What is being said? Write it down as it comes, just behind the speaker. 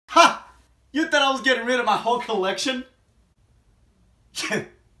You thought I was getting rid of my whole collection?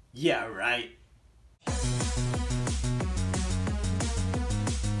 Yeah, right.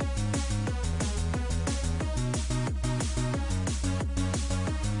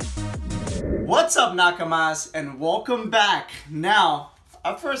 What's up, Nakamas, and welcome back. Now,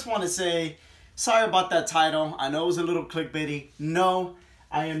 I first want to say sorry about that title. I know it was a little clickbaity. No,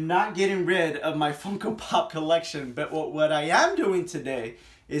 I am not getting rid of my Funko Pop collection, but what I am doing today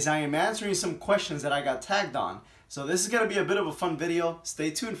is I am answering some questions that I got tagged on. So this is going to be a bit of a fun video.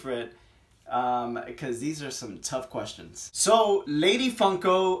 Stay tuned for it, because these are some tough questions. So, Lady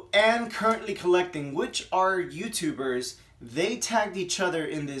Funko and Currently Collecting, which are YouTubers, they tagged each other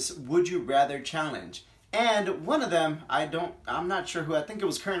in this Would You Rather challenge. And one of them, I'm not sure who, I think it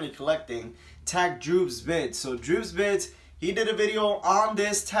was Currently Collecting, tagged Droobz Vids. So Droobz Vids, he did a video on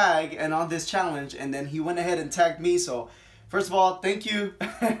this tag and on this challenge, and then he went ahead and tagged me. So first of all, thank you,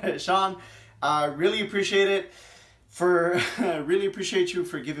 Sean. I really appreciate it. Really appreciate you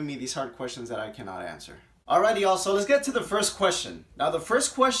for giving me these hard questions that I cannot answer. Alrighty, y'all, so let's get to the first question. Now the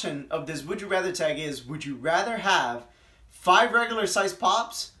first question of this Would You Rather tag is, would you rather have 5 regular size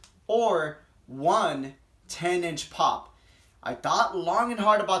pops or 1 10-inch pop? I thought long and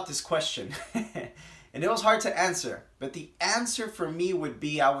hard about this question and it was hard to answer, but the answer for me would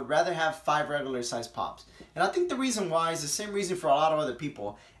be I would rather have 5 regular size pops. And I think the reason why is the same reason for a lot of other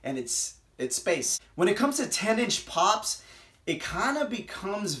people, and it's space. When it comes to 10-inch pops, it kind of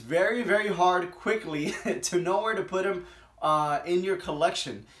becomes very, very hard quickly to know where to put them in your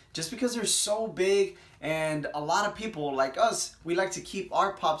collection, just because they're so big. And a lot of people like us, we like to keep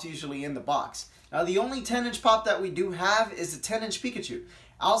our pops usually in the box. Now the only 10-inch pop that we do have is the 10-inch Pikachu.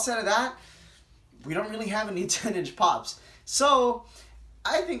 Outside of that, we don't really have any 10-inch pops. So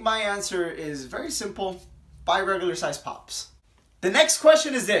I think my answer is very simple: 5 regular size pops. The next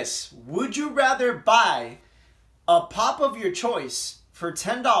question is this: would you rather buy a pop of your choice for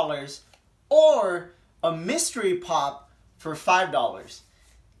 $10 or a mystery pop for $5?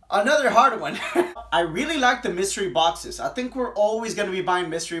 Another hard one. I really like the mystery boxes. I think we're always going to be buying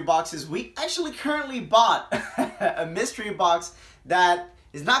mystery boxes. We actually currently bought a mystery box that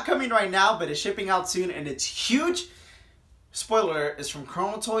is not coming right now, but is shipping out soon, and it's huge. Spoiler, it's from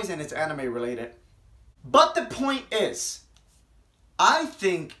Chrono Toys and it's anime related. But the point is, I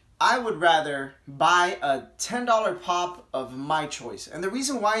think I would rather buy a $10 pop of my choice. And the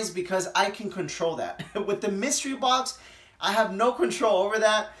reason why is because I can control that. With the mystery box, I have no control over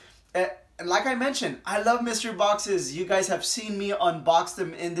that. And like I mentioned, I love mystery boxes. You guys have seen me unbox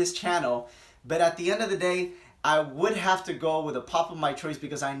them in this channel. But at the end of the day, I would have to go with a pop of my choice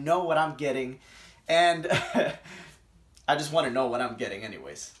because I know what I'm getting. And I just want to know what I'm getting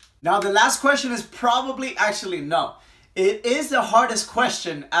anyways. Now the last question is probably, actually no, it is the hardest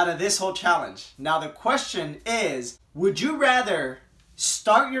question out of this whole challenge. Now the question is, would you rather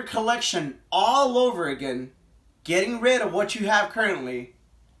start your collection all over again, getting rid of what you have currently,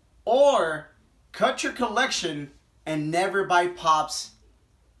 or cut your collection and never buy pops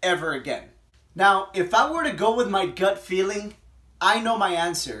ever again? Now, if I were to go with my gut feeling, I know my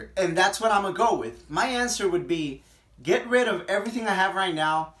answer, and that's what I'm gonna go with. My answer would be get rid of everything I have right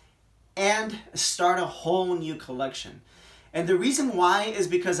now and start a whole new collection. And the reason why is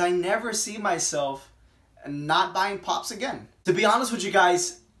because I never see myself not buying pops again. To be honest with you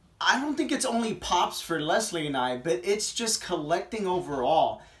guys, I don't think it's only pops for Leslie and I, but it's just collecting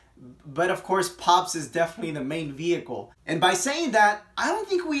overall. But of course, pops is definitely the main vehicle. And by saying that, I don't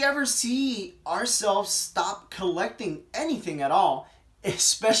think we ever see ourselves stop collecting anything at all,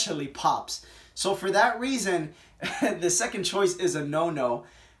 especially pops. So for that reason, the second choice is a no-no.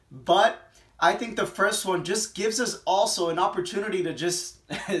 But I think the first one just gives us also an opportunity to just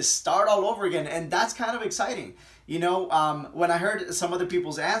start all over again. And that's kind of exciting. You know, when I heard some other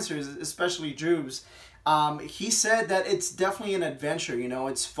people's answers, especially Droobz, he said that it's definitely an adventure. You know,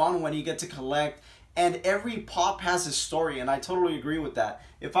 it's fun when you get to collect, and every pop has a story, and I totally agree with that.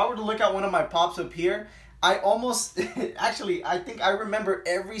 If I were to look at one of my pops up here, I almost, actually, I think I remember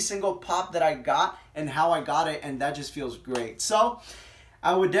every single pop that I got and how I got it, and that just feels great. So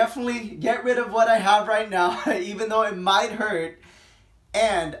I would definitely get rid of what I have right now, even though it might hurt,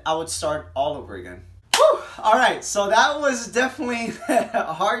 and I would start all over again. Whew! All right, so that was definitely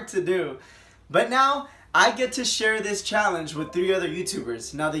hard to do. But now I get to share this challenge with 3 other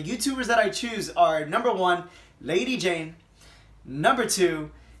YouTubers. Now the YouTubers that I choose are number 1, Lady Jane, number 2,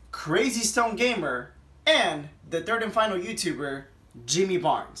 Crazy Stone Gamer, and the third and final YouTuber, Jimmy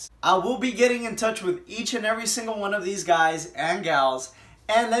Barnes. I will be getting in touch with each and every single one of these guys and gals,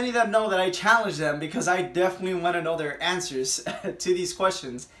 and letting them know that I challenged them, because I definitely want to know their answers to these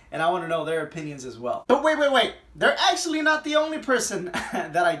questions, and I want to know their opinions as well. But wait, they're actually not the only person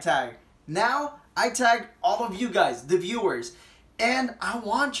that I tagged. Now I tagged all of you guys, the viewers, and I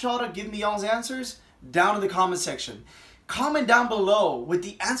want y'all to give me y'all's answers down in the comment section. Comment down below with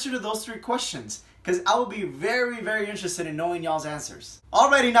the answer to those 3 questions, because I will be very, very interested in knowing y'all's answers.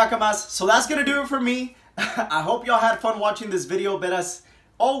 Alrighty, Nakamas, so that's gonna do it for me. I hope y'all had fun watching this video, but as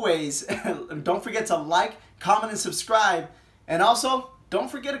always, don't forget to like, comment, and subscribe. And also, don't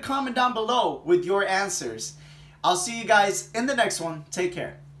forget to comment down below with your answers. I'll see you guys in the next one. Take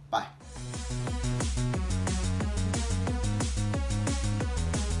care.